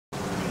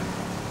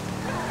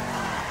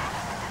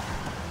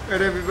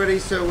Alright everybody,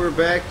 so we're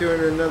back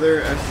doing another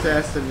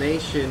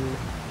assassination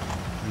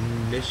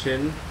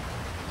mission.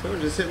 Someone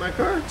just hit my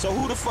car. So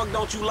who the fuck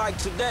don't you like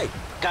today?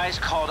 Guy's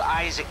called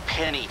Isaac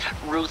Penny,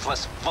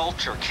 ruthless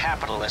vulture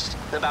capitalist,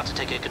 about to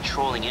take a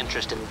controlling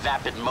interest in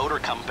Vapid Motor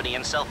Company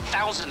and sell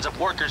thousands of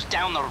workers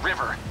down the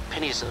river.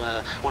 Penny's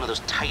one of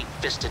those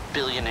tight-fisted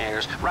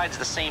billionaires, rides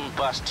the same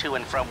bus to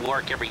and from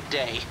work every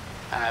day.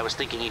 I was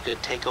thinking you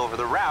could take over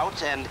the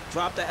route and...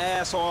 Drop the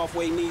ass off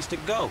where he needs to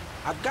go.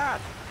 I got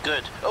it.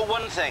 Good. Oh,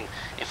 one thing.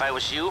 If I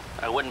was you,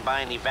 I wouldn't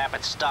buy any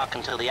Vapid stock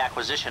until the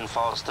acquisition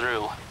falls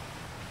through.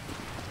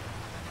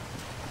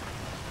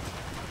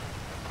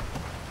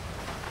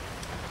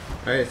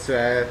 Alright, so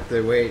I have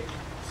to wait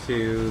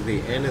to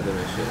the end of the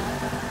mission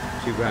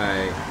to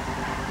buy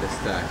the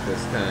stock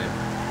this time.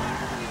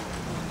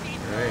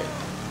 Alright.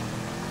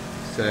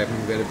 So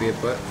I'm going to be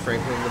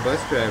Franklin the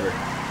bus driver.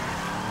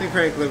 I think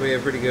Franklin will be a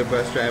pretty good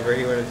bus driver.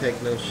 He wouldn't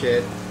take no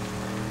shit.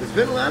 There's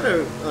been a lot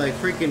of like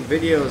freaking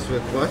videos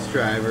with bus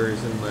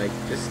drivers and like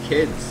just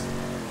kids.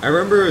 I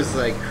remember it was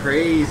like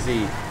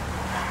crazy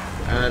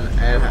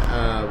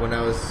when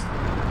I was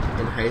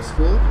in high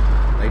school,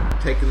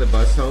 like taking the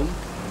bus home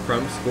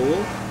from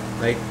school.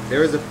 Like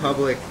there was a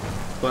public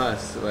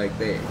bus, like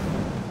they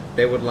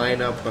would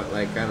line up, but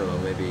like I don't know,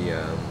 maybe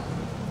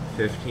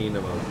 15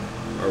 of them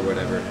or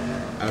whatever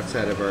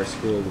outside of our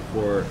school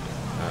before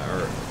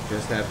or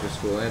just after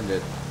school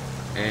ended.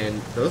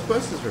 And those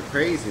buses were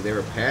crazy. They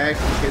were packed,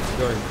 kids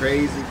going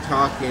crazy,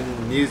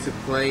 talking, music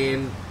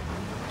playing,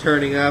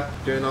 turning up,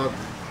 doing all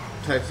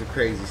types of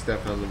crazy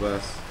stuff on the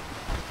bus.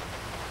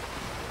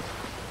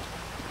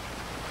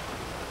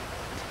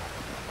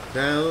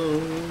 Downtown.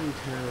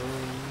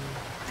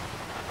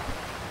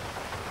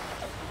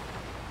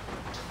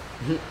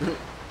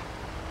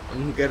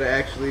 I'm gonna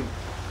actually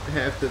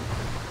have to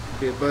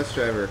be a bus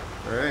driver.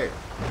 Alright.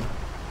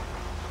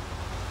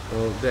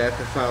 Well, do I have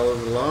to follow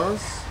the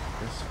laws?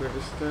 Guess we're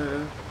just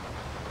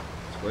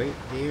wait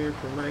here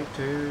for my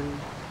turn.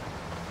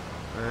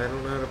 I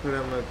don't know how to put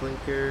on my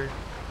blinker.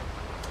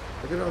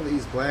 Look at all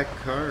these black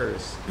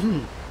cars.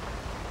 It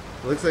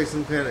looks like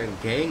some kind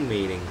of gang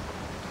meeting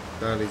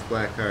with all these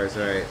black cars.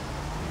 Alright.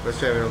 Bus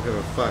driver don't give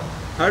a fuck.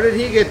 How did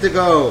he get to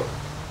go?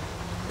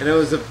 And it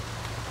was a...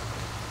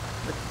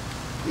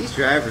 These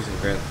drivers in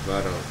Grand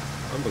Theft Auto.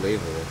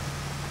 Unbelievable.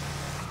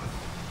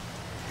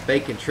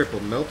 Bacon triple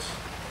melts.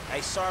 Hey,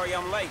 sorry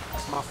I'm late.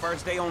 It's my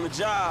first day on the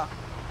job.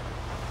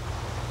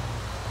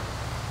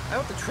 I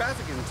hope the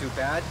traffic isn't too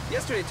bad.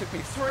 Yesterday it took me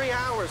 3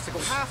 hours to go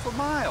half a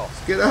mile.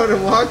 Just get out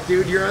and walk,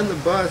 dude. You're on the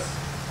bus.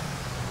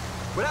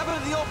 What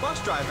happened to the old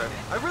bus driver?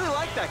 I really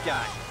like that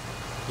guy.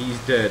 He's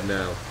dead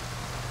now.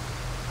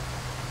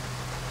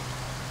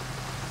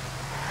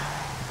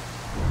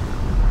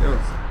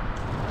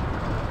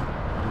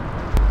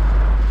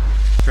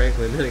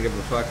 Franklin didn't give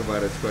a fuck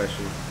about his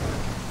question.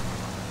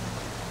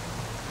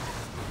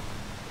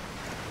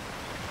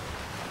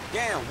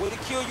 Damn, would it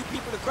kill you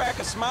people to crack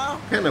a smile?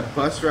 What kind of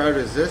bus route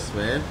is this,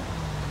 man?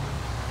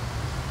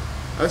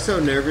 I was so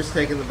nervous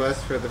taking the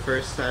bus for the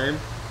first time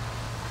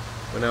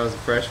when I was a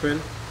freshman.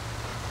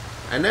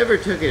 I never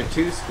took it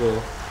to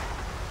school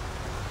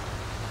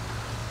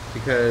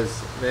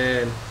because,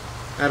 man,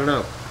 I don't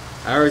know.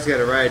 I always got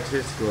a ride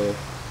to school.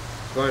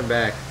 Going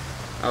back,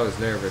 I was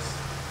nervous.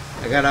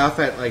 I got off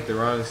at like the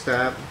wrong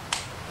stop.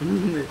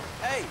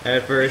 Hey,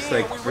 at first, yeah,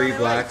 like 3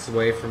 blocks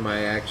away from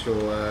my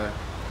actual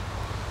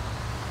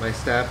my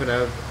stop, and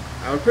I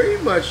would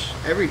pretty much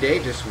every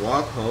day just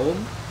walk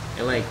home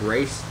and like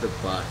race the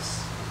bus.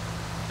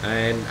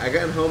 And I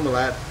got home a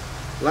lot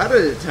of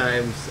the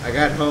times I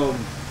got home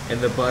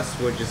and the bus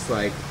would just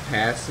like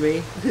pass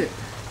me.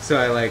 So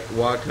I like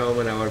walked home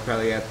and I would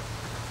probably get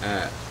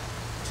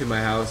to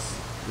my house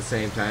at the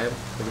same time.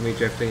 Look at me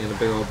drifting in a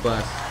big old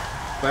bus.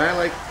 But I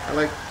like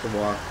to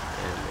walk,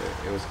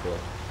 and it was cool.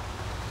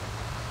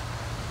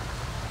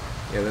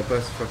 Yeah, that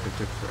bus fucking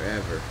took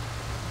forever.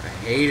 I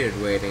hated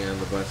waiting on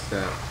the bus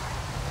stop.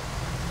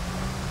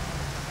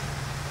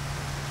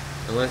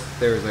 Unless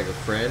there was like a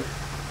friend.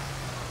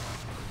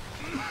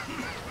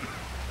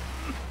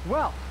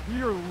 Well,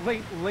 you're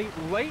late.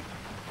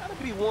 Gotta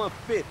be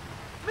 150.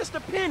 Mr.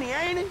 Penny,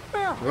 ain't it?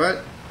 Well,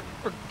 What?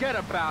 forget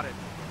about it.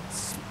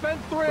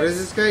 Spendthrift. What is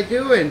this guy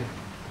doing?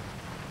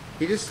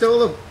 He just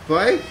stole a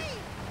bike?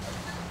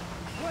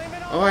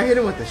 Oh, I hit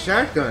him with the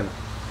shotgun.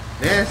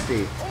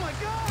 Nasty. Oh my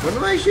God. What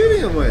am I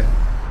shooting him with?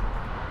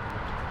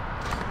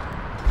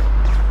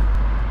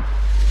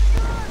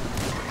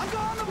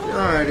 You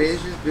know how it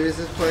is, just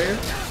business player.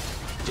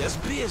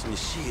 Just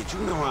business shit, you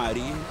know how it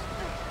is.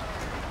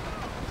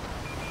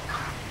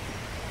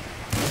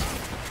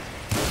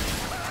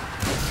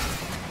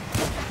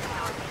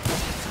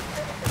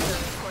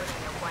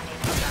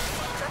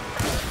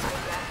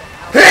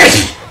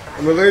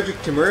 I'm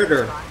allergic to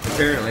murder,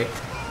 apparently.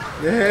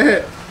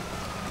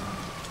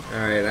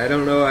 Alright, I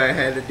don't know why I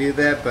had to do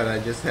that, but I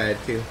just had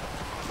to.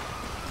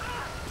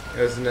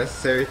 It was a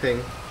necessary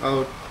thing.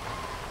 Oh,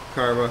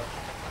 karma.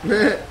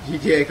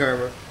 GTA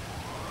karma.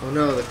 Oh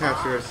no, the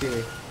cops are gonna see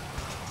me.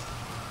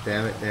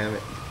 Damn it, damn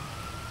it.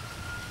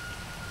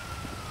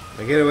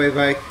 My getaway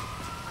bike.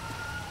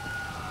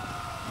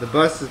 The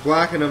bus is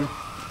blocking him,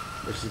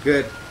 which is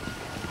good.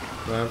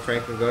 Come on,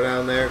 Franklin, go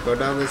down there. Go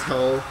down this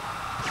hole.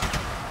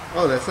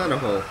 Oh, that's not a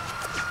hole.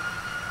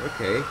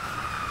 Okay.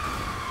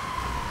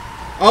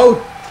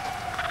 Oh!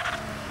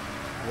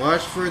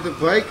 Watch for the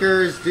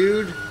bikers,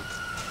 dude.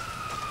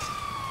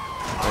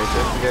 Alright,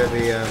 this is gonna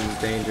be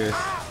dangerous.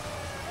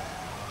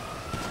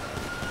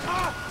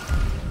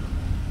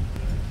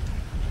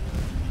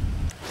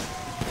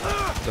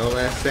 Don't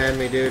last stand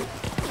me, dude.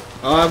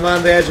 Oh, I'm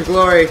on the edge of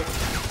glory.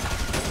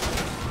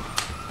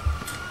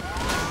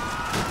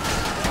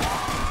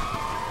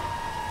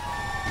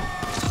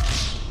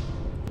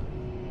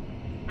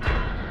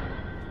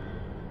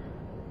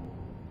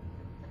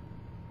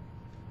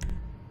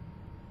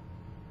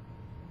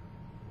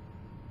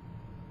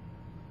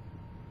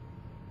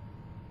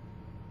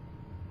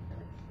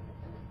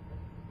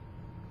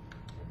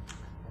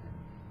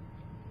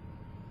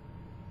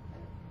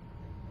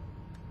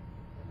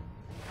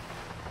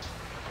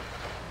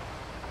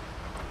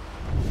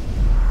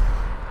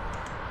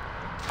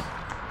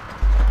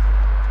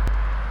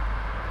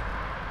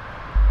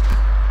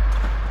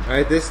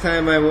 Alright, this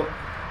time I won't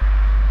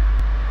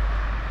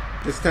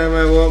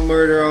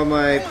murder all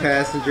my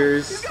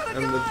passengers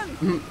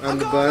on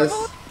the bus.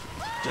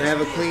 I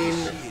have a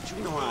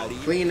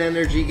clean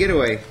energy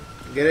getaway.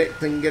 Get it?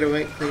 Clean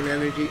getaway, clean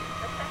energy.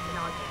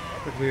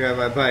 Look at me ride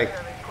my bike.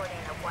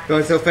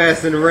 Going so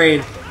fast in the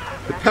rain.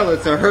 The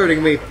pellets are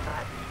hurting me.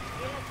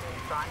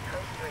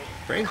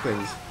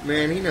 Franklin's,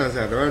 man, he knows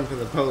how to run from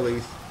the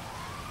police.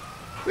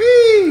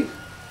 Whee!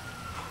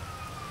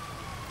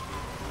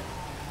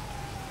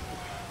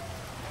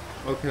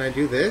 Oh, can I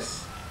do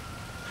this?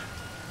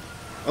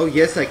 Oh,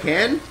 yes, I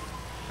can.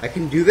 I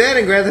can do that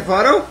in Grand Theft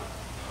Auto.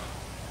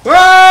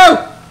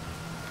 Whoa!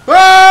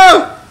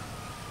 Whoa!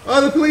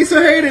 Oh, the police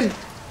are hating.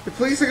 The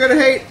police are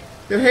gonna hate.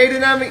 They're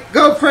hating on me.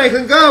 Go,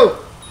 Franklin, go!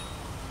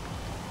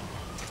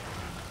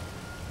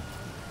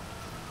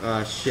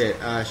 Ah, shit.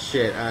 Ah,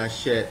 shit. Ah,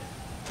 shit.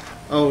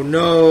 Oh,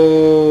 no!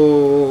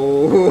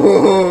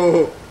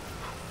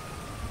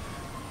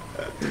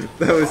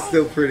 That was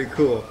still pretty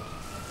cool.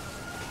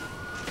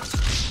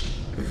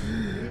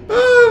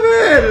 Oh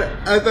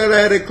man, I thought I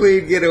had a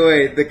clean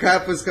getaway. The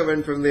cop was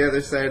coming from the other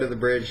side of the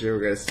bridge. They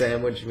were gonna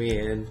sandwich me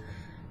in.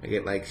 I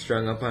get like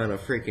strung up on a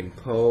freaking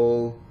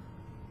pole.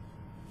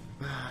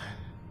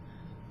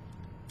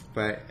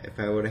 But if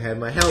I would have had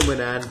my helmet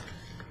on,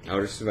 I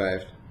would have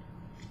survived.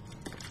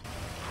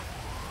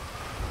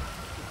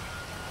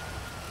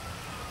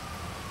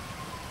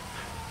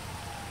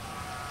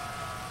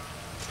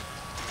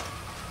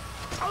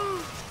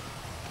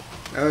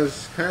 That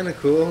was kind of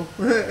cool.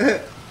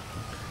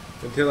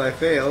 Until I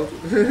failed.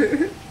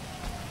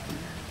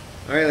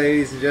 Alright,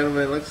 ladies and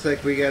gentlemen, looks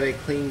like we got a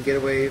clean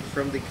getaway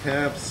from the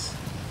cops.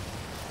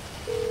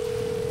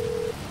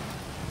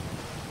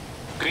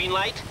 Green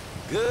light?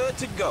 Good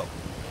to go.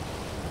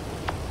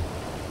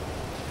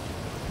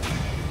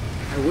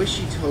 I wish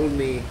he told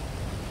me...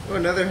 Oh,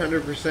 another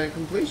 100%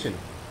 completion.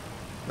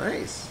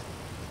 Nice.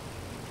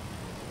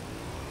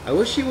 I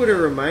wish he would have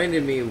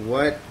reminded me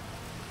what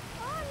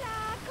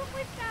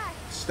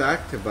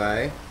stock to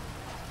buy.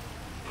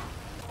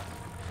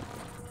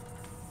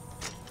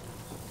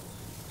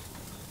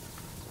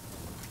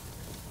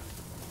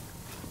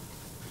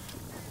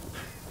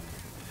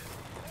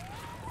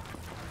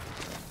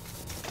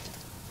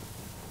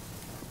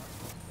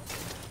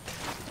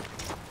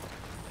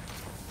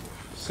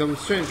 Some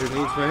stranger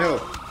needs my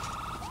help.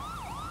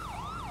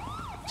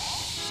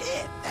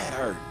 Shit, that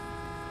hurt.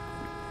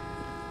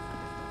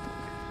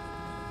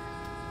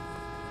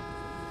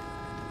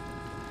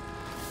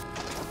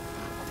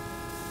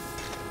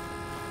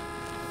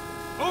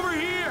 Over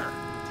here!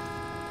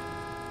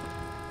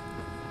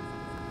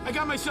 I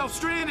got myself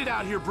stranded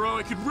out here, bro.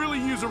 I could really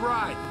use a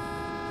ride.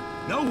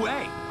 No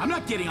way. I'm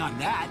not getting on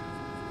that.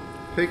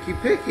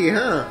 Picky,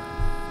 huh?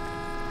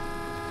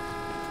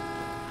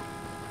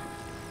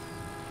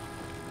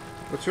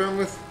 What's wrong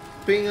with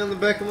being on the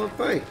back of my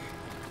bike?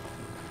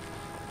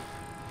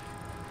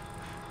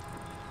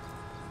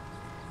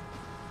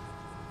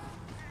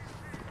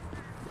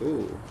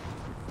 Ooh.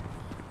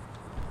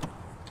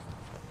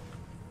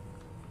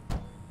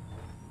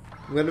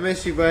 I'm gonna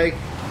miss you, bike.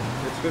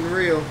 It's been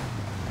real.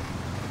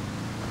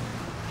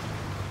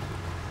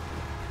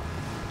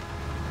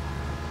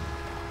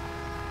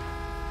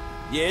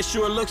 Yeah, it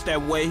sure looks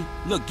that way.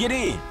 Look, get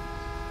in.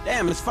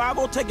 Damn, is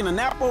 5-0 taking a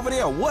nap over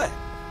there or what?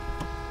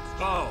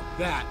 Oh,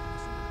 that.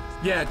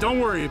 Yeah, don't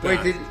worry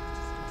about Wait, it.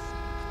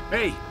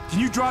 Hey, can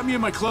you drop me at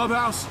my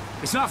clubhouse?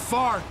 It's not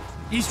far.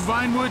 East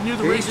Vinewood near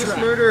the did he racetrack. just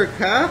murder a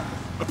cop?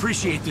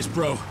 Appreciate this,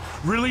 bro.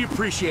 Really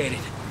appreciate it.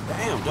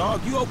 Damn,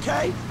 dog, you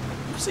okay?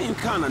 You seem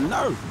kind of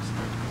nervous.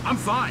 I'm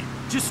fine.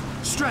 Just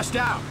stressed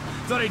out.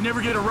 Thought I'd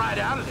never get a ride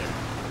out of there.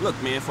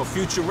 Look, man, for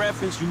future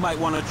reference, you might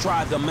want to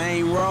try the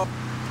main road.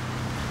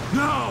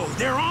 No,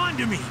 they're on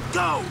to me.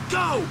 Go,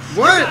 go.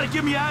 What? You gotta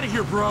get me out of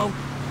here, bro.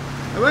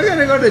 Am I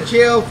gonna go to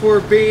jail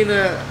for being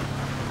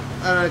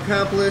an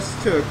accomplice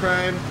to a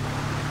crime?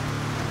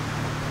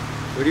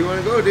 Where do you want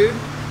to go, dude?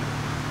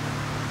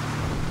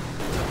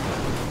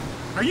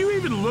 Are you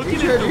even looking You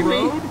at the judging me?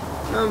 road?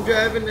 No, I'm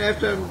driving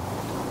after I'm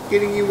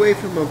getting you away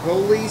from a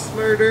police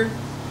murder.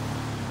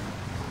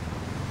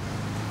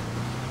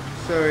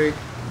 Sorry.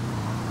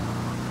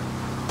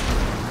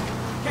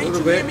 Can't little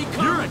you bit. hear me You're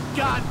coming? a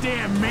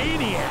goddamn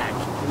maniac.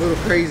 A little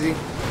crazy. I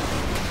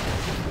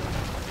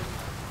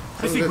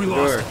think at we the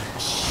lost door. him.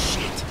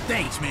 Shit.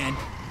 Thanks, man.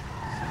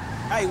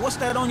 Hey, what's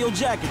that on your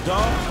jacket,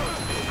 dog?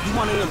 You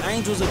one of them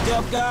angels of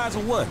death guys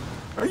or what?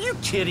 Are you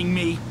kidding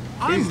me? He's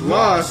I'm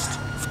lost.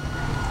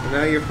 And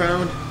now you're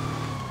found.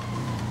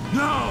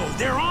 No,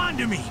 they're on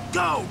to me.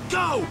 Go,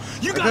 go.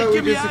 You I gotta thought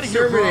get we me just out of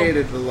here, bro.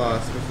 exterminated the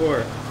lost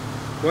before.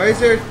 Why is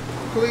there a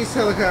police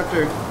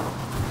helicopter?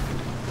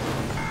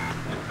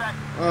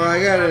 Oh,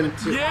 I got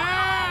into...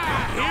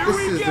 Yeah, here This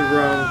we is go. the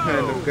wrong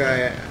kind of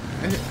guy.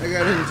 I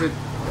got into...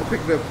 I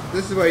picked up...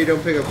 This is why you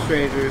don't pick up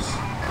strangers.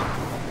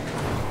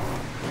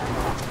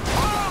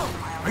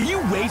 Are you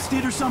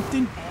wasted or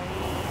something?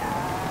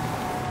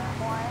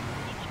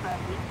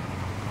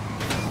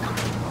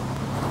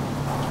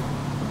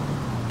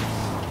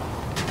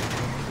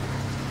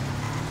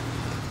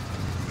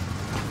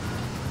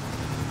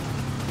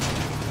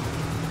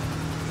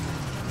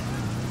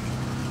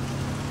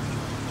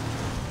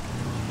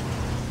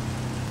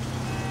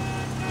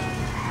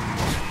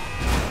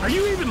 Are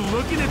you even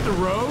looking at the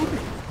road?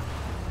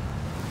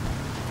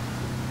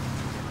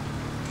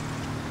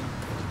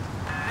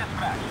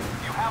 Dispatch,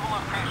 you have a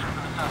location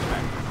for the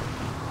suspect.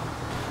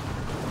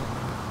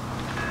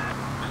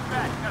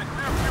 Dispatch, got a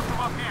clear view from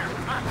up here.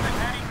 Suspect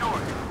heading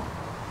north.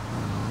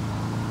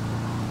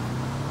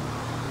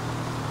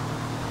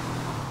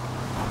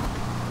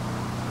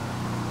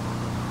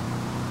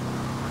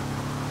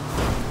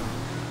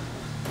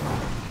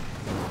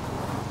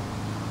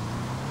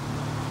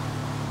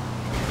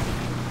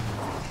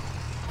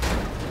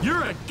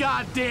 You're a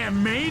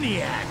goddamn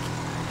maniac.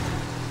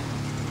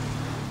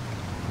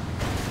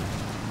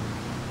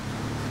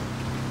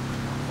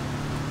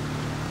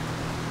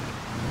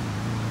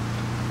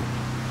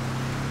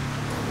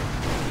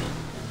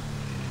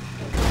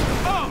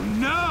 Oh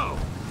no!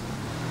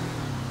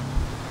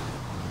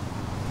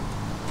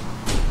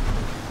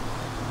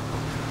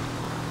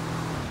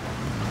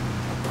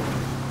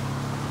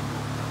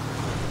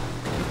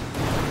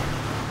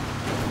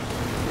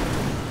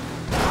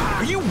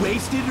 Are you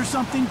wasted or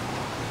something?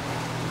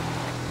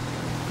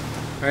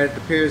 Alright, it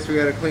appears we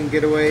got a clean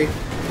getaway.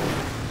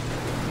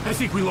 I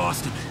think we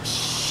lost him.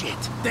 Shit.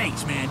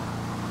 Thanks, man.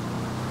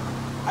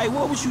 Hey,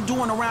 what was you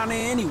doing around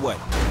there anyway?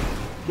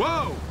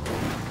 Whoa!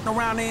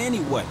 Around there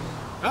anyway?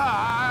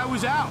 I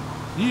was out,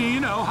 you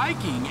know,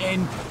 hiking,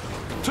 and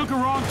took a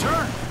wrong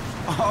turn.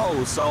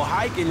 Oh, so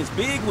hiking is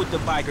big with the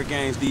biker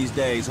gangs these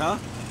days, huh?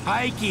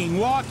 Hiking,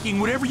 walking,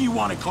 whatever you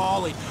want to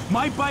call it.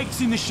 My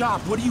bike's in the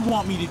shop. What do you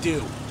want me to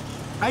do?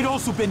 I'd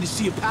also been to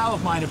see a pal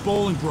of mine at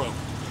Bolingbroke,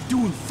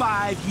 doing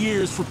 5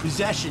 years for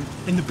possession,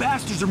 and the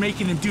bastards are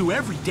making him do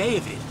every day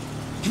of it.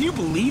 Can you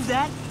believe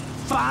that?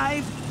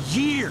 5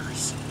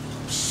 years.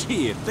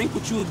 Shit, think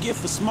what you would get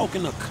for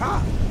smoking a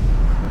cop.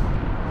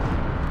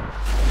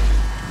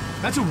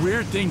 That's a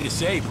weird thing to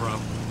say, bro.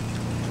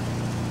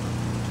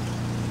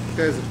 This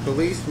guy's a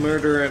police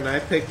murderer and I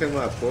picked him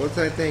up. What was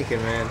I thinking,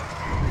 man?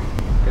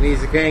 And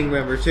he's a gang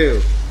member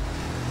too.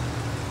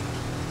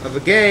 Of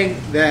a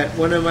gang that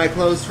one of my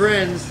close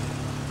friends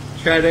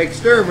tried to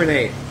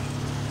exterminate.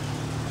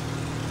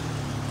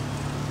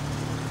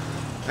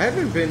 I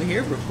haven't been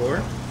here before.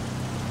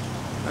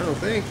 I don't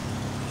think.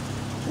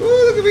 Ooh,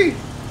 look at me!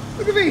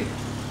 Look at me!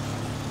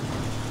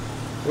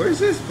 Where's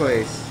this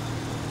place?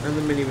 On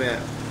the mini-map.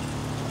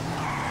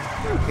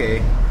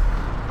 Okay.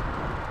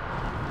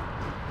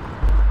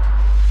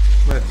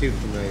 I'm not too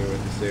familiar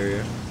with this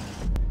area.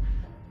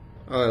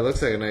 Oh, it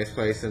looks like a nice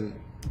place and...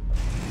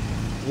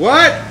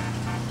 What?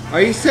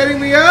 Are you setting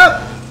me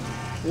up?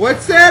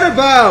 What's that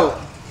about?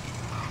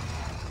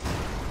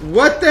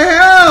 What the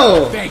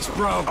hell? Thanks,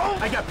 bro.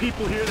 I got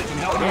people here that can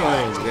help me.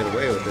 I can get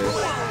away with this.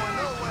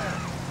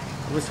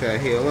 I just gotta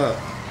heal up.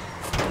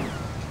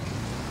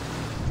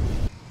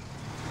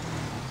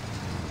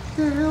 What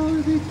the hell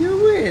are they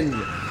doing?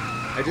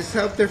 I just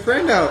helped their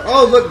friend out.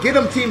 Oh, look, get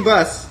him, Team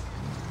Bus.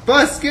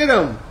 Bus, get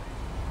him.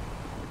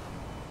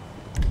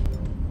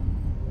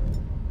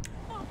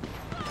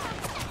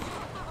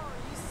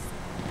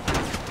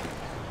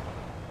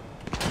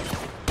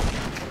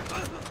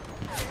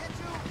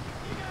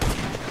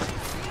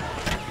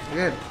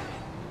 Good.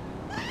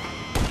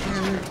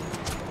 I'm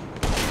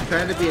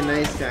trying to be a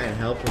nice guy and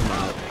help him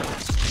out.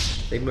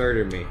 They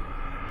murdered me.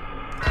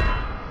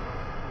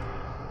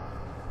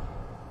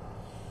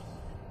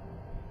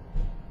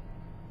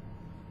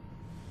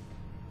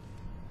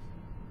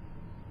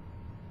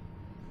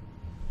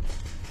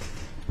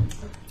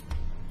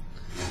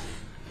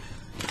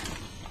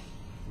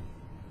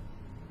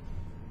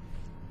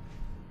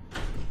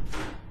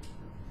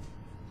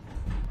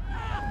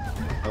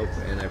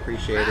 And I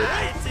appreciate it.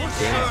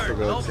 Dance for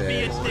Goat said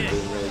it's been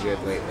doing really good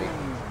lately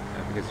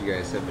because you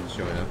guys have been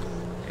showing up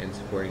and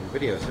supporting the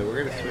video. So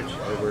we're gonna switch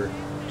over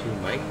to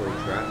Mike. We're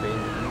dropping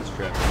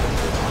eavesdropping.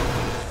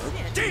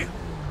 Damn!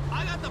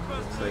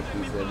 Looks like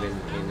he's living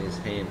in his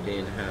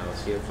Hampton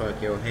house. You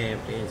fuck your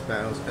Hampton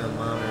spouse, come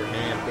on her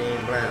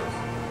Hampton blouse.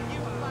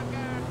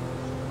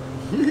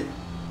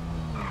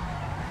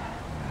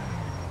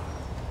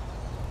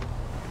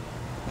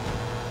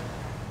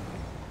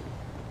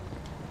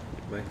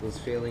 Michael's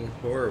feeling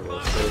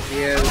horrible, so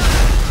he has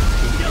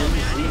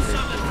PMC mission.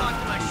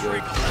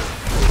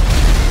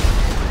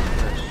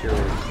 Not sure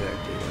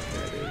exactly what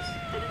that is.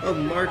 Oh,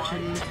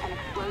 Martin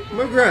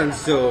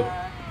Magranzo.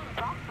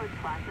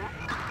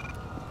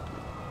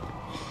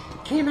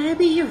 Can I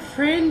be your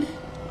friend?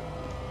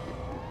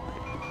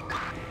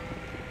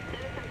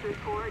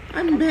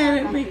 I'm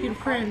bad at making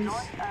friends.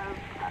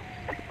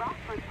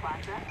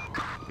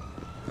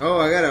 Oh,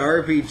 I got an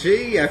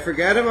RPG. I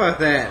forgot about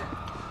that.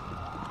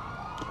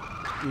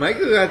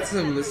 Michael got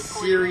some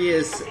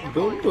serious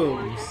boom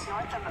booms.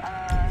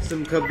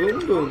 Some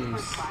kaboom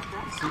booms.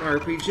 Some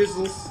RP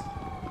jizzles.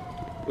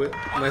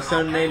 My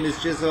son's name is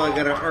Jizzle. I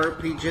got an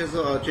RP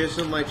jizzle. I'll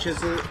jizzle my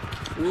chisel.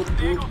 Whoop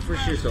whoop for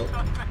shizzle.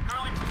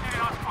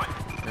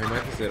 And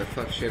Michael's gonna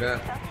fuck shit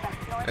up.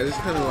 I just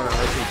kind of want an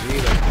RPG.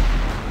 Like,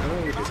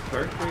 oh, we just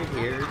park right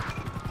here.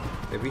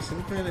 There'd be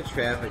some kind of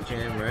traffic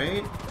jam,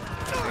 right?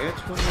 I got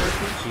 20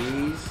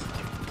 RPGs.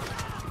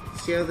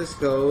 See how this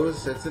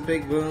goes. That's a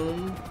big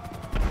boom.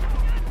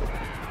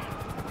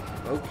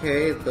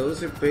 Okay,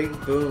 those are big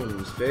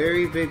booms.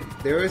 Very big.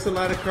 There was a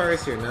lot of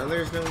cars here. Now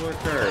there's no more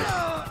cars.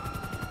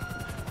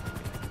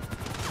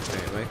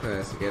 Alright, Michael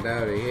has to get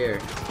out of here.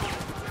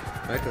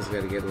 Michael's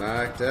got to get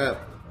locked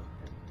up.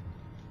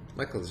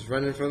 Michael's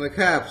running from the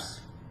cops.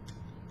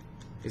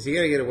 Is he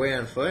gonna get away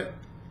on foot?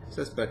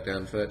 Suspect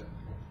on foot.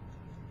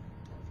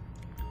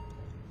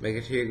 Make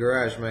it to your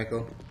garage,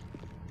 Michael.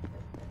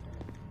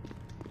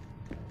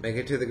 Make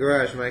it to the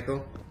garage,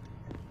 Michael.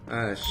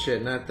 Ah,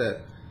 shit, not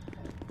the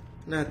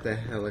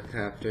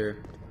helicopter.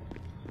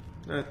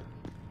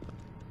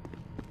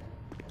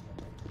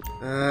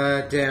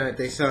 Ah, damn it,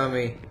 they saw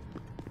me.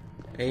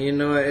 And you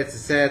know what, it's a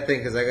sad thing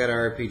because I got an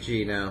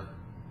RPG now.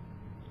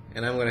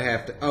 And I'm gonna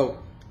have to,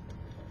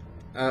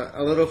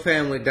 a little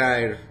family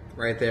died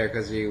right there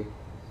because of you,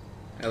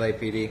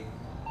 LAPD.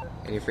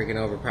 And your freaking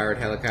overpowered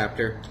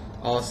helicopter.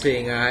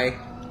 All-seeing eye.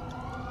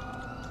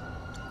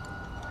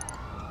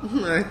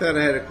 I thought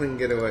I had a clean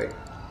getaway.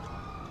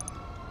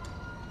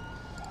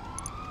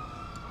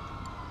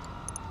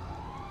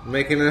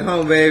 Making it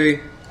home,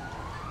 baby.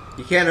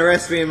 You can't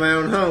arrest me in my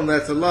own home.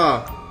 That's a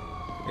law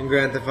in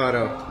Grand Theft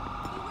Auto.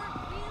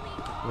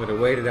 I would have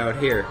waited out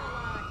here.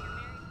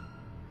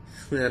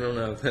 I don't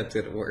know if that's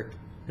gonna work.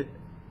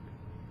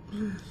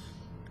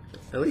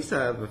 At least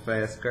I have a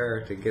fast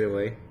car to get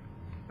away.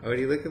 Oh, would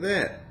you look at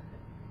that?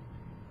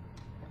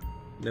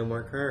 No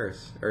more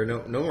cars. Or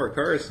no more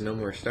cars, no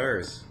more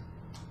stars.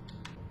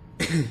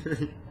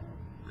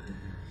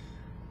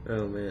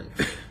 Oh man.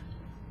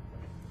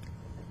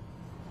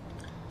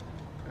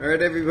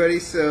 Alright everybody,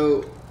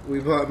 so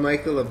we bought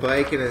Michael a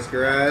bike in his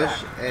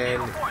garage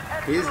and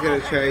he's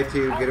gonna try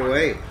to get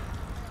away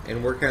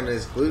and work on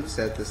his glutes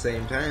at the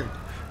same time.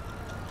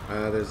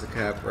 There's a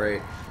cop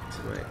right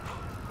to my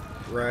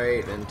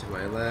right and to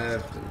my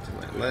left and to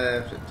my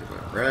left and to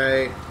my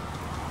right.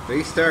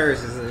 3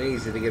 stars isn't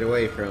easy to get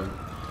away from,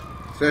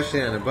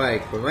 especially on a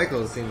bike, but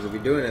Michael seems to be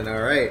doing it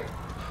alright.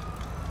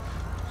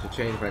 Should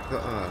change my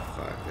clothes. Oh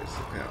fuck, there's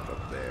a cop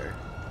up there.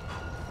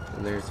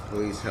 And there's a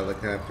police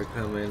helicopter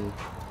coming.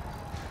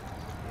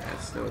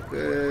 That's no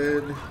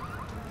good.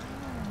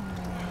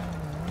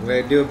 I'm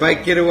gonna do a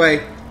bike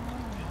getaway.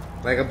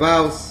 Like a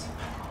boss.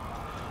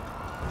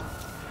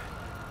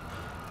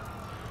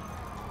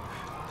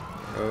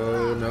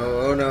 Oh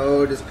no, oh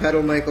no, just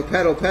pedal, Michael,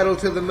 pedal, pedal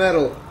to the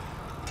metal.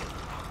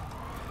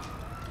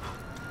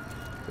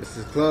 This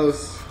is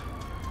close.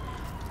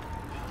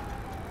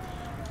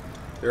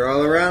 They're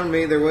all around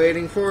me, they're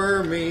waiting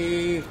for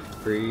me.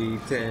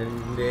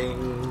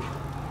 Pretending.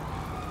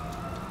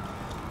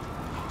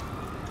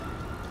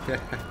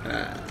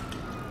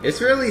 It's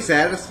really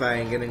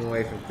satisfying getting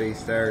away from 3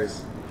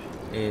 stars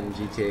in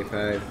GTA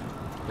 5.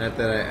 Not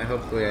that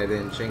hopefully I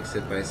didn't jinx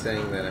it by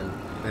saying that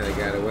I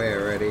got away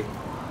already.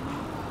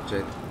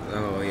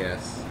 Oh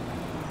yes.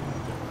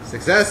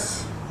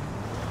 Success!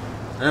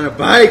 On a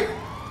bike!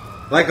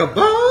 Like a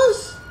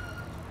boss!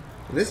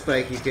 This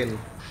bike you can...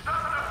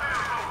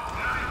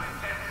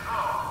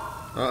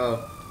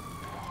 Uh-oh.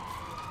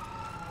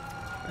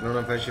 I don't know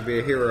if I should be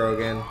a hero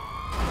again.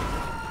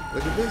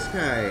 Look at this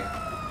guy.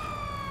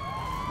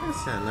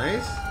 That's not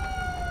nice.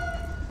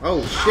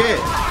 Oh shit!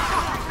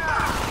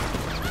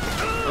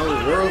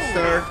 Oh, World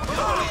Star.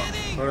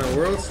 Hold on,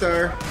 World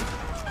Star.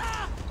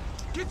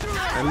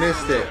 I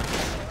missed it.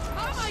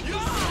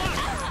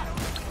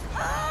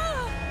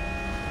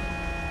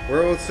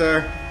 World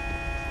Star.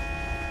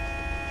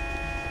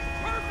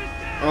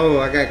 Oh,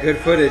 I got good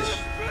footage.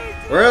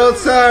 World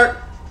Star!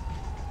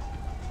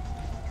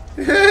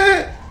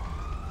 That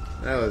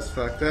was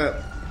fucked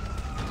up.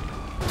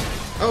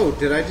 Oh,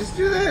 did I just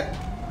do that?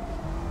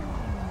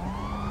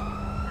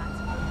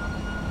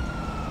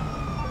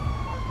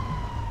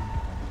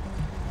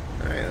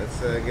 Alright, let's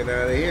get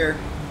out of here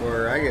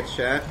before I get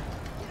shot.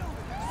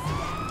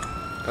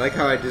 I like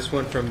how I just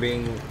went from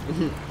being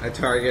a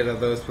target of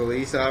those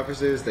police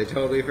officers. They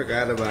totally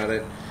forgot about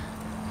it.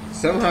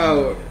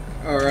 Somehow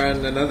are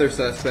on another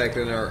suspect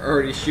and are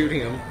already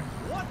shooting him.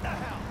 What the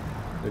hell?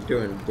 They're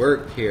doing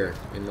work here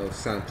in Los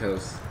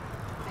Santos.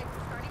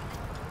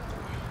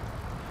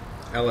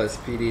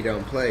 LSPD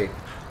don't play.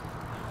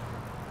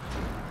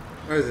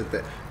 Or is it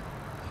that?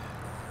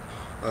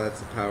 Oh, that's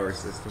the power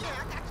system.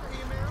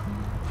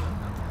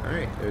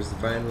 Alright, there's the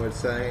Vinewood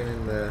sign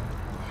in the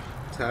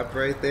top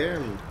right there.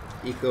 I'm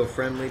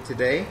eco-friendly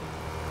today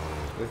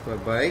with my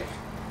bike.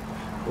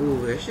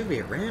 Ooh, there should be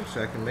a ramp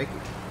so I can make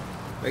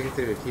it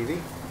through the TV.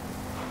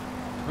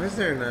 Why is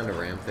there not a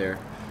ramp there?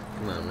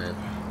 Come on, man.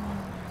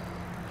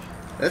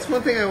 That's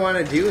one thing I want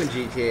to do in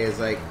GTA is,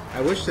 like,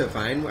 I wish the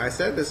I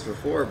said this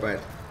before, but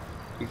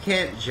you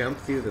can't jump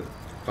through the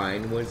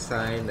Vinewood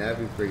sign. That'd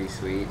be pretty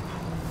sweet.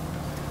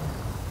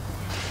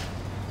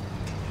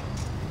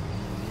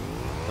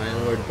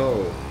 Vinewood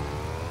Bowl.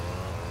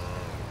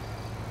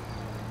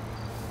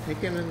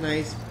 Taking a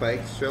nice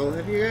bike stroll.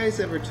 Have you guys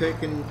ever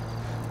taken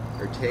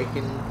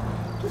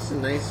just a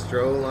nice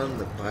stroll on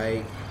the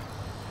bike?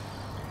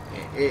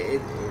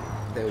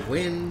 The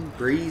wind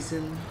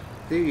breezing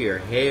through your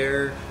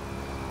hair.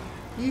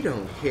 You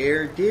don't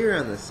care. Deer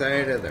on the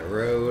side of the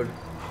road,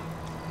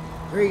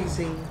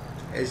 grazing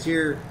as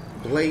you're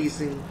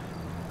blazing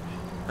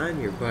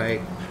on your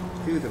bike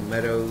through the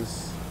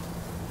meadows,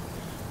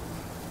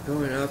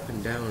 going up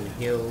and down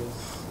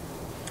hills.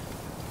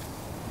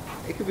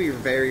 It could be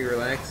very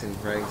relaxing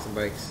riding some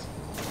bikes,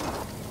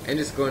 and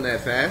just going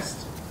that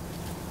fast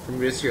from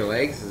just your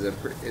legs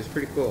is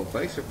pretty cool.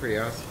 Bikes are pretty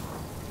awesome.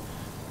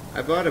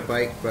 I bought a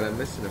bike, but I'm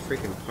missing a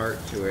freaking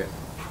part to it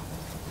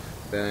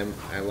that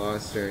I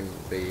lost during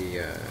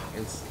the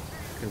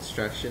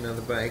construction of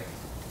the bike,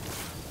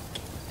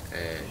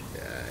 and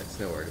it's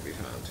nowhere to be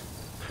found.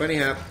 Bunny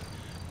hop.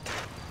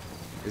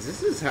 Is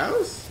this his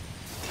house?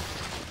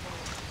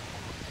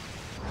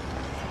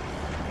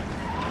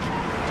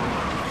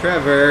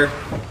 Trevor.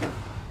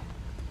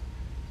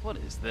 What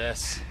is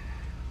this?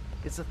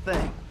 It's a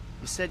thing.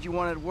 You said you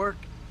wanted work.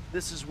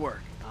 This is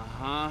work.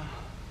 Uh-huh.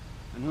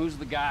 And who's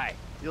the guy?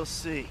 You'll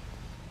see.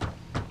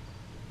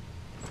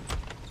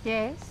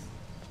 Yes?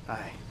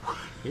 Hi.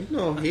 He's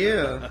not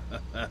here.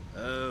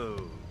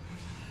 Oh.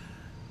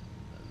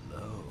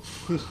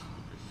 Hello.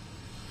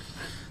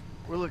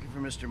 We're looking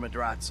for Mr.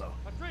 Madrazo.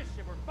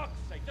 Patricia, for fuck's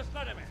sake, just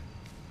let him in.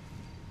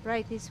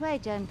 Right this way,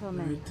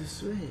 gentlemen. Right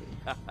this way.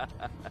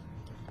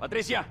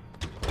 Patricia,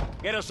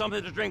 get us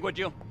something to drink, would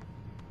you?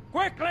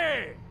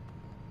 Quickly!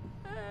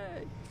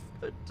 Hey,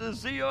 good to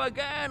see you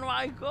again,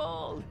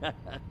 Michael.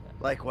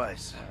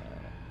 Likewise.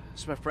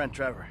 It's my friend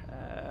Trevor.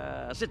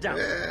 Sit down.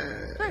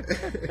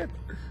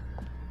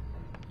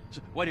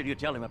 So, what did you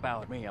tell him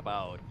about me,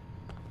 about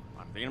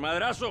Martin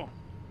Madrazo?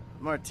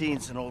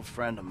 Martine's an old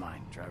friend of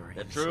mine, Trevor.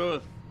 The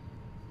truth.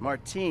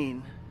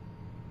 Martine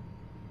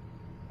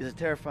is a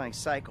terrifying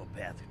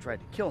psychopath who tried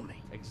to kill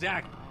me.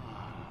 Exactly.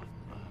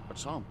 But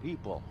some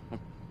people,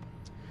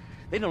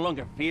 they no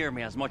longer fear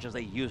me as much as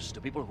they used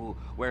to. People who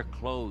wear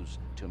clothes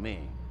to me.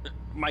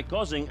 My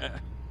cousin,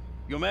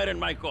 you met him,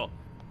 Michael.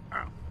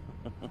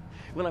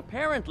 Well,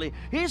 apparently,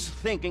 he's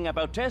thinking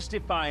about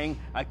testifying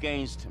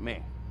against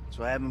me.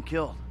 So I have him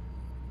killed.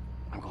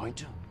 I'm going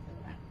to.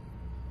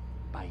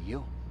 By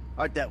you.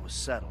 Our debt was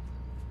settled.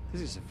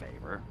 This is a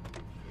favor.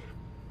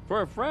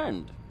 For a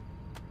friend.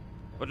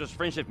 But does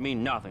friendship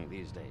mean nothing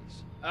these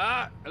days?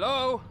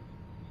 Hello?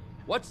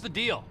 What's the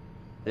deal?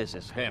 This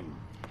is him.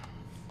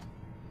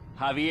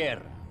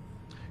 Javier.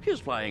 He's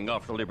flying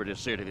off to Liberty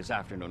City this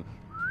afternoon.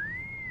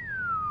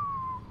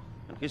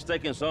 And he's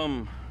taking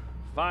some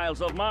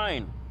files of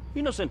mine.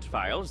 Innocent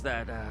files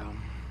that,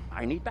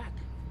 I need back.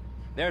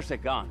 There's a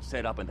gun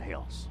set up in the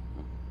hills.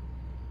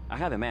 I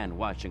have a man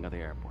watching at the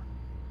airport.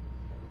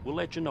 We'll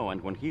let you know,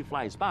 and when he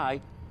flies by,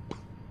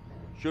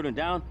 shoot him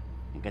down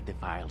and get the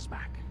files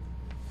back.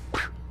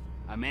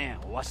 A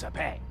man, what's a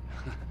pay?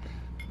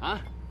 Huh?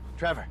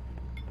 Trevor,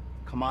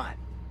 come on.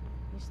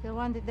 You still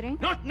want the drink?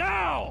 Not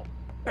now!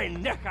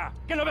 Pendeja!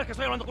 ¿Qué no ves que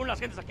estoy hablando con unas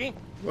gentes aquí?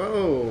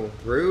 Whoa,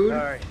 rude.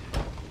 All right.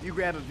 You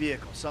grab a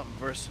vehicle, something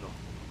versatile.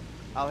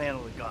 I'll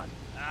handle the gun.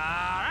 All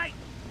right.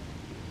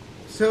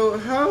 So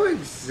how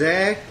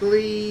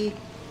exactly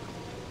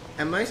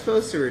am I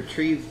supposed to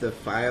retrieve the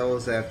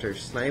files after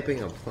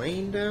sniping a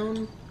plane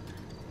down?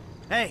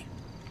 Hey,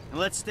 and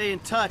let's stay in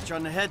touch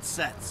on the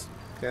headsets.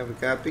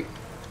 Copy.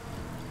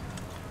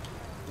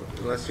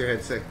 Unless your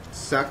headset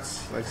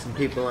sucks, like some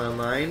people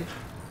online.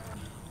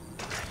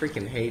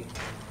 Freaking hate.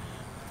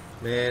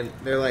 Man,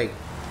 they're like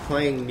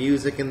playing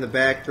music in the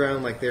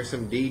background like there's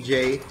some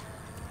DJ.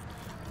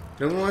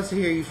 No one wants to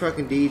hear you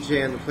fucking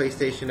DJ on the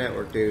PlayStation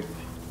Network, dude.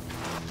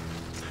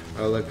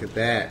 Oh, look at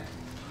that.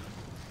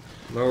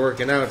 More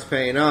working out, it's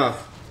paying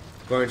off.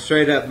 Going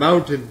straight up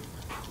mountain.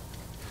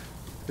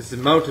 This is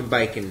mountain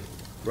biking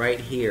right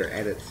here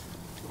at its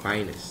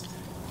finest.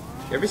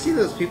 You ever see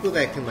those people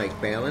that can like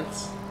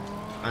balance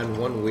on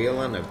one wheel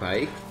on a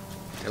bike?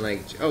 And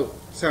like, oh,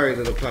 sorry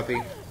little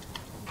puppy.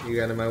 You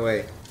got in my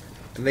way.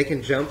 And they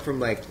can jump from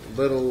like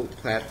little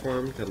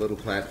platform to little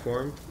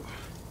platform.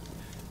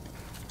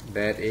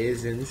 That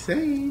is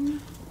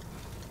insane.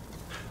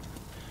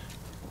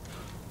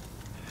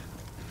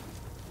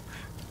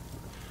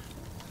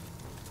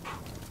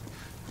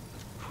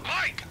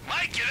 Mike,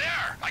 you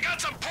there? I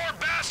got some poor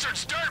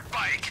bastard's dirt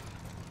bike.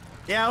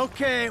 Yeah,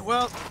 okay.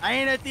 Well, I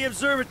ain't at the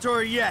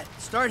observatory yet.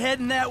 Start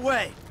heading that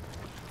way.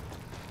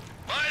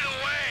 By the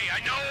way, I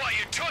know why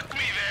you took me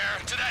there,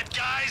 to that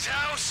guy's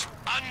house.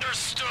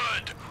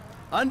 Understood.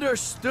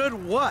 Understood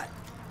what?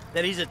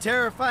 That he's a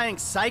terrifying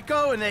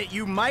psycho and that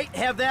you might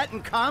have that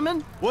in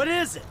common? What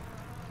is it?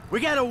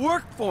 We gotta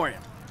work for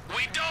him.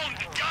 We don't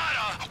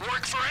gotta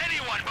work for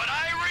anyone, but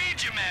I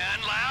read you, man,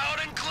 loud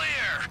and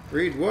clear.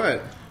 Read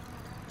what?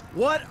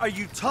 What are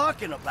you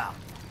talking about?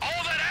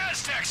 All that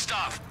Aztec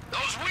stuff.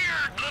 Those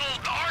weird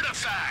little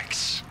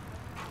artifacts.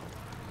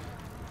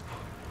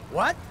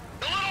 What?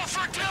 The little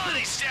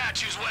fertility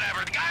statues,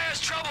 whatever. The guy has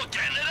trouble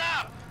getting it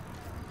up.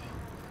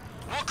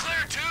 We'll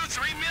clear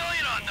 2-3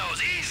 million on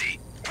those, easy.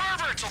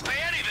 Perverts will pay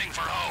anything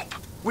for hope.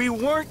 We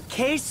weren't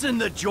casing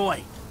the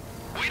joint.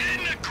 We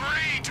didn't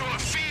agree to a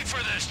fee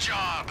for this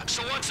job,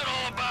 so what's it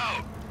all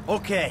about?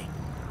 Okay,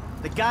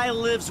 the guy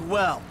lives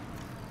well.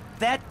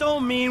 That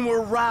don't mean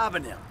we're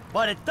robbing him,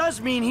 but it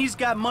does mean he's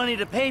got money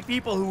to pay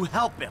people who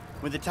help him.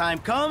 When the time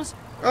comes,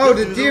 Oh,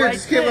 he'll the do deer right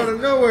just came thing. out of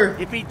nowhere.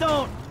 If he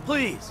don't,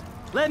 please,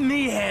 let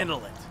me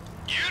handle it.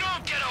 You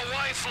don't get a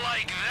wife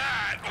like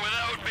that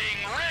without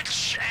being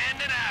rich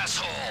and an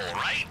asshole,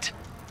 right?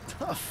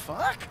 The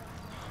fuck?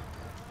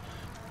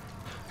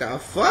 The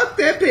fuck?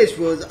 That bitch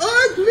was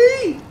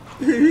ugly!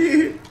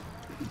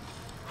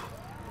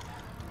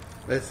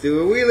 Let's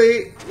do a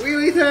wheelie.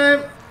 Wheelie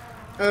time!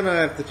 Oh no, I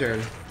have to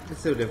turn.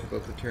 It's so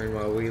difficult to turn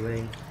while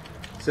wheeling.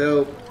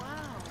 So,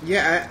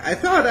 yeah, I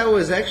thought I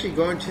was actually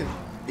going to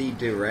the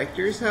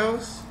director's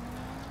house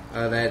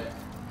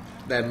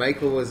that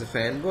Michael was a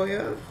fanboy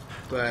of.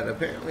 But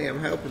apparently I'm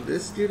helping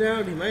this dude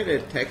out. He might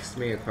have texted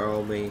me or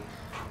called me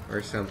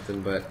or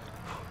something, but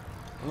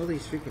all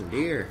these freaking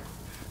deer.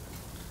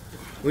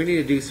 We need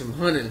to do some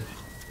hunting.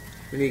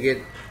 We need to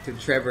get to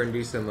Trevor and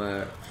do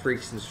some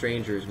Freaks and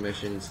Strangers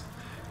missions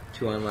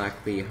to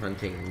unlock the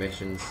hunting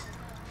missions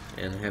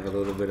and have a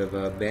little bit of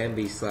a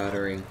Bambi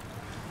slaughtering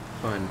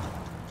fun.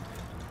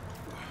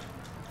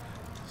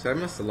 So I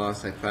must have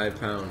lost like 5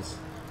 pounds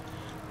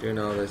doing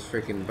all this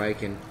freaking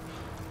biking.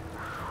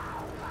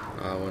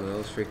 One of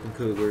those freaking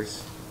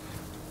cougars.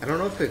 I don't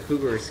know if the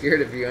cougar is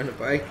scared of you on a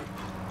bike.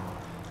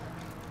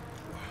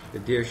 The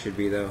deer should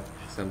be though,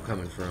 so I'm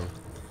coming for him.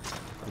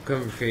 I'm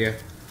coming for you.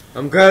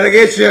 I'm gonna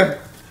get you.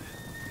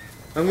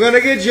 I'm gonna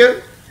get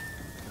you.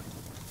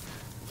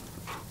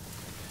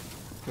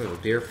 Little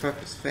deer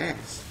fuck is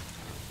fast.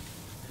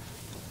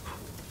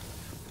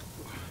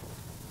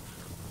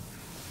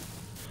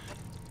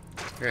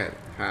 Grab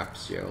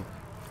hops, yo.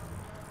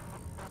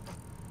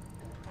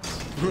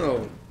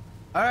 Oh.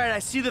 Alright, I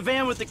see the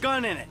van with the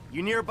gun in it.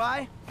 You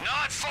nearby?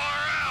 Not far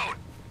out.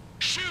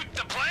 Shoot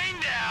the plane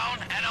down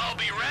and I'll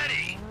be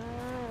ready.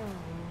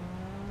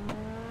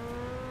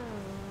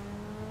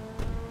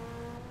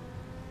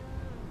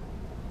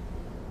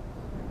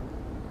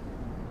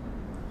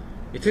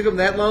 It took him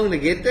that long to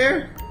get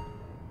there?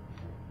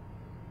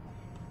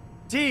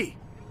 T,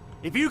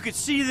 if you could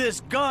see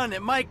this gun,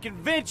 it might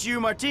convince you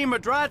Martin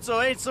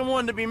Madrazo ain't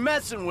someone to be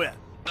messing with.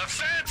 The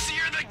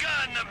fancier the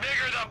gun, the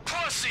bigger the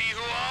pussy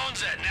who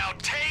owns it. Now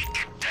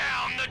take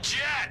down the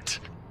jet.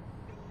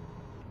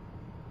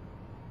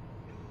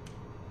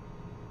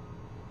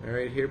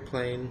 Alright, here,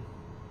 plane.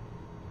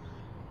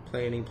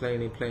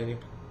 Planing.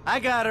 I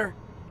got her.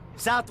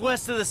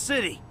 Southwest of the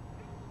city.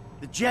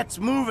 The jet's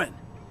moving.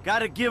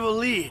 Gotta give a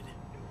lead.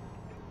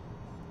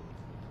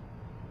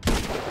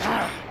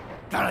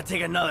 Gotta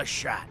take another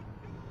shot.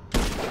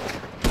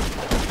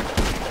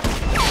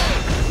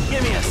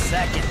 Give me a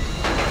second.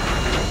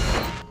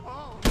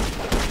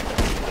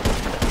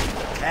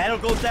 That'll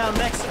go down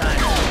next time.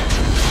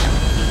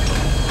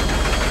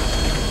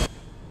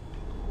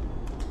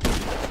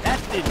 That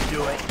didn't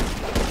do it.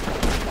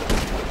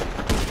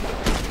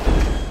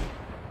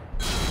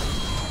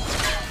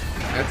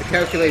 I have to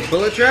calculate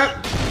bullet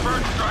drop?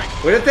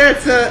 What if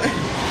that's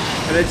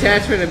an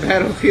attachment in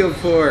Battlefield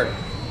 4?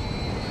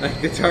 Like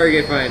the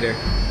target finder.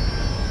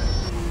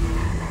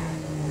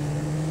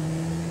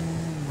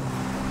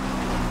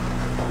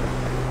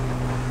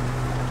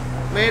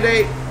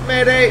 Mayday!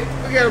 Mayday!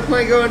 We got a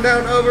plane going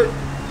down, over.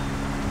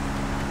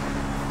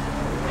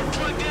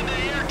 Plugged into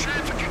the air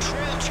traffic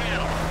control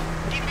channel.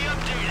 Keep me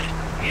updated.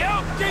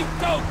 Okie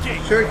dokie.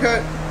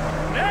 Shortcut.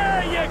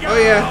 There you go. Oh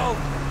yeah.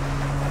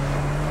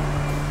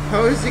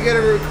 How is he gonna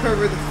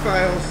recover the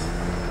files?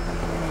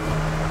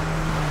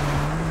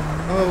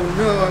 Oh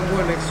no, I'm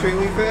going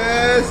extremely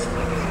fast.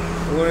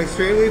 I'm going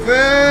extremely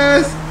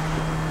fast.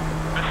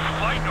 This is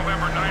Flight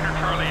November 9er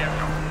Charlie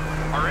Echo.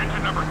 Our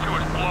engine number 2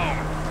 is blown.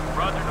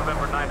 Roger,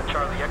 November 9er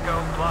Charlie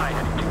Echo. Fly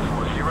heading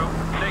 240.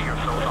 Say your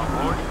souls on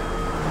board.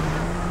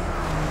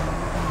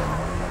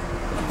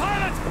 The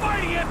pilot's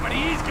fighting it, but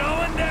he's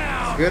going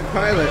down. Good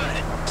pilot.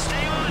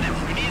 Stay on him.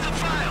 We need the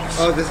files.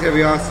 Oh, this is gonna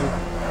be awesome.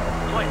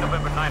 Flight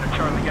November 9 of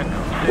Charlie Echo.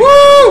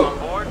 Woo!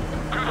 On board?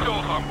 2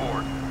 souls on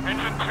board.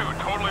 Engine 2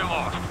 totally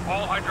lost.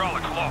 All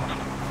hydraulics lost.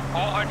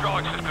 All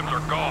hydraulic systems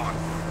are gone.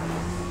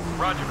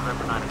 Roger,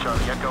 November 9 of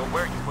Charlie Echo.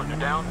 Where are you putting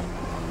her down?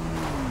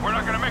 We're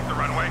not gonna make the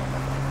runway.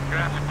 You're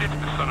gonna have to ditch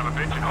this son of a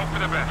bitch and hope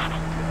for the best.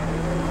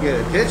 You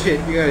gotta ditch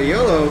it. You gotta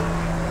YOLO.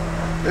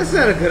 That's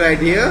not a good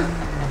idea.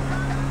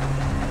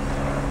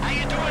 How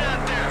you doing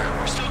out there?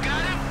 We still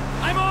got him?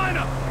 I'm on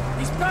him!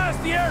 He's past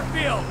the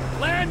airfield!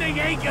 Landing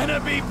ain't gonna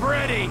be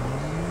pretty!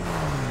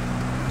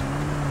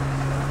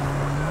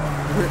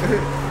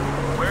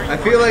 I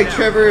feel like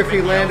Trevor, if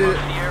he landed...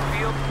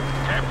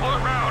 Can't pull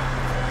it round.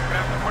 Gonna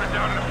have to put it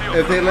down in the field.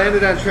 If they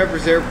landed on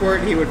Trevor's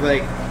airport, he would,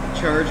 like,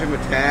 charge him a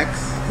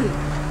tax.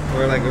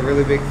 Or, like, a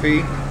really big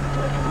fee.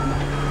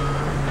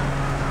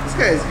 This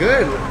guy's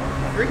good.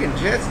 Freaking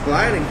jet's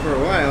gliding for a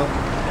while.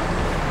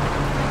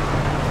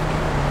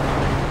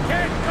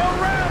 Can't go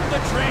round the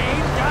train!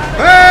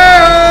 Gotta Oh!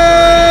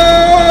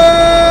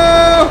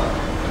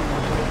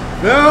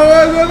 That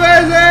was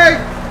amazing!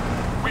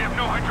 We have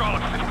no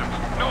hydraulic systems,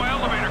 no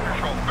elevator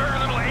control, very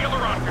little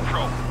aileron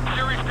control.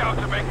 Serious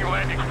doubts of making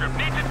landing strip.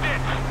 Need to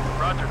ditch.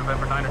 Roger,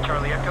 November 9 of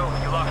Charlie Echo.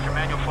 You lost your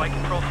manual flight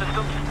control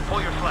systems. Pull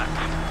your flaps.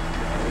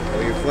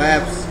 Pull your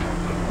flaps.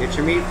 Get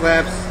your meat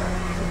flaps.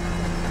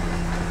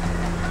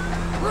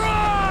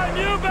 run!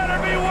 You better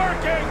be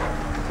working!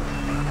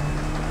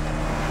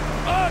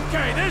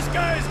 Okay, this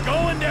guy's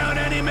going down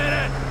any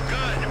minute.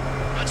 Good.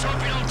 Let's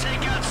hope you don't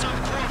take out some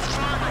poor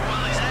farmer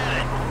while he's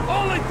at it.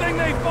 Only thing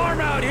they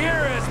farm out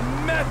here is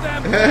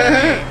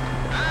methamphetamine.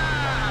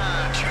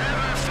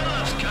 Trevor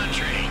Phillips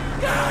country.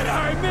 God,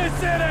 I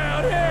miss it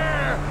out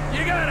here.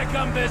 You gotta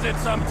come visit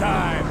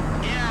sometime.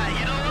 Yeah,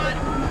 you know what?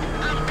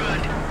 I'm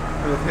good.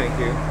 Oh, thank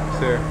you,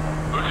 sir.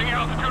 Losing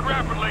altitude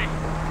rapidly.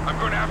 I'm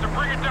going to have to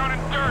bring it down in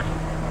dirt.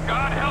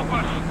 God help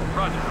us.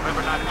 Roger,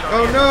 November 9 Charlie.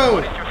 Oh no!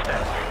 What is your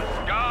status?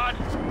 God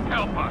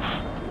help us.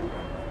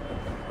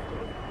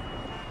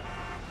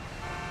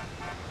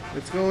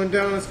 It's going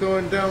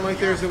down like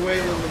there's a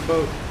whale in the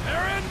boat.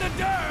 They're in the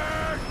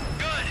dirt.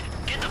 Good.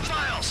 Get the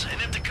files,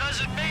 and if the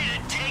cousin made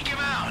it, take him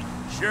out.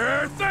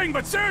 Sure thing,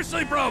 but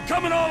seriously, bro,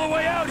 coming all the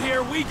way out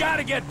here, we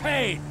gotta get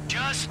paid.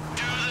 Just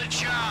do the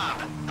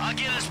job. I'll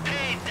get us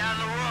paid down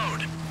the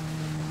road.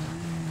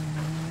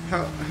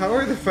 How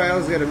are the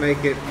files gonna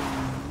make it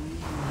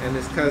and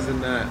his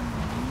cousin not?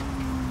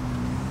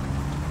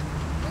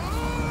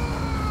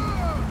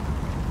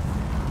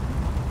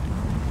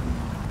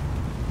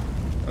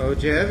 Oh,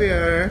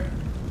 Javier.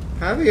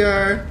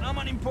 Javier. I'm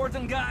an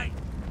important guy.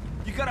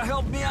 You gotta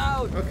help me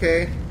out.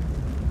 Okay.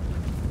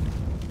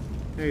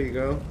 There you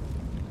go.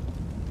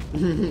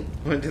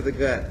 One to the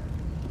gut.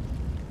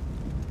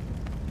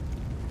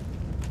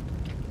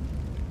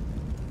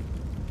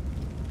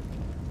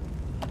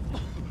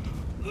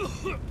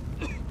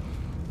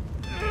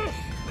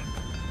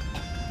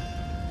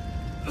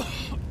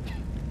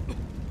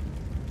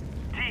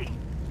 T,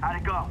 how'd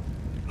it go?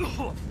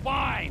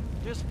 Fine,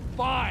 just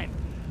fine.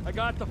 I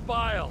got the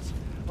files.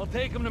 I'll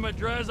take them to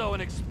Madrazo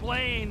and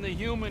explain the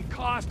human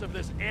cost of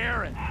this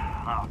errand.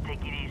 Oh, take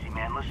it easy,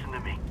 man. Listen to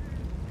me.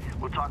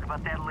 We'll talk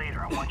about that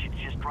later. I want you to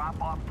just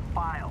drop off the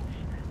files.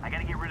 I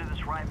gotta get rid of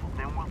this rifle,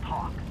 then we'll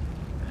talk.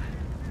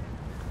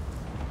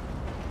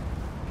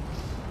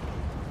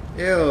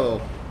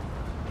 Ew.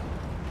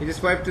 He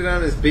just wiped it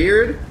on his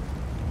beard?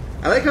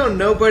 I like how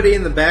nobody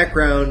in the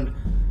background,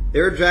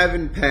 they were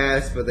driving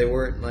past, but they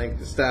weren't, like,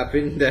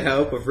 stopping to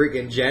help a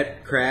freaking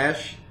jet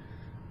crash.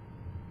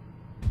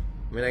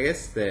 I mean, I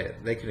guess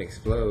that they can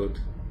explode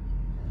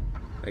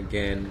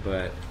again,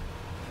 but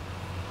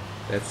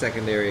that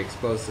secondary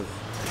explosion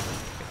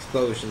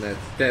that's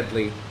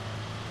deadly.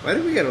 Why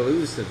did we gotta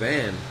lose the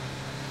van?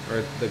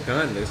 Or the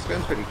gun? This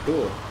gun's pretty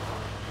cool.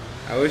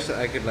 I wish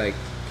I could, like,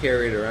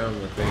 carry it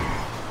around with me.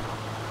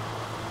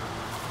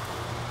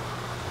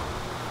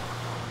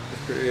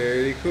 It's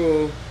pretty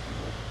cool.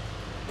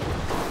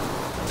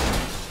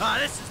 Ah,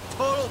 this is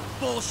total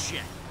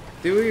bullshit.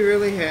 Do we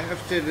really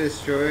have to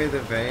destroy the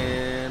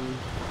van?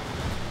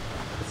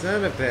 It's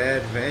not a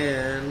bad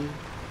van.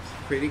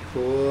 It's pretty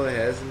cool. It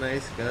has a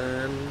nice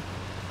gun.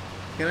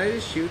 Can I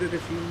just shoot it a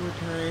few more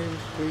times,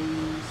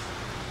 please?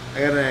 I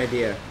got an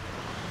idea.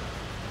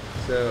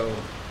 So,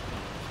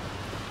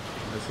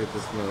 let's get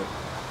this smoke.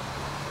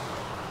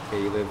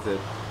 Okay, you live to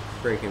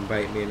freaking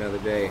bite me another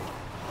day.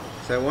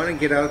 So I want to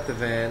get out the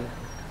van,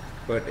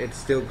 but it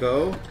still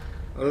go?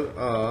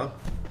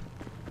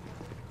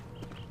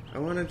 I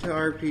wanted to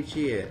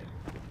RPG it.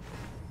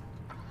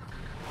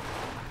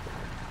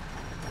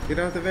 Get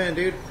out the van,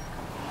 dude.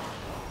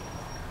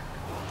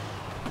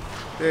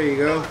 There you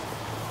go.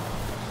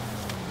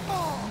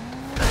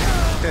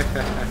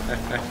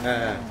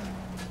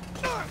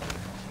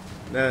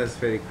 That was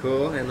pretty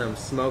cool, and I'm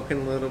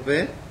smoking a little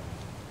bit.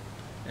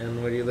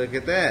 And what do you look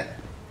at that?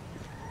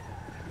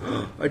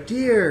 A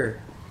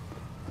deer!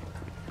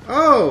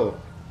 Oh!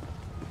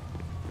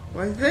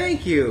 Why,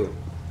 thank you!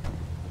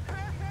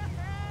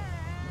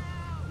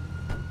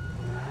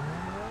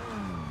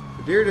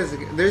 The deer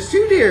doesn't... There's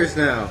 2 deers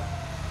now!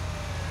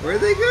 Where are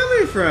they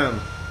coming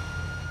from?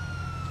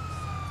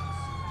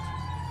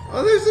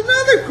 Oh, there's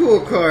another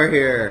cool car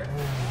here.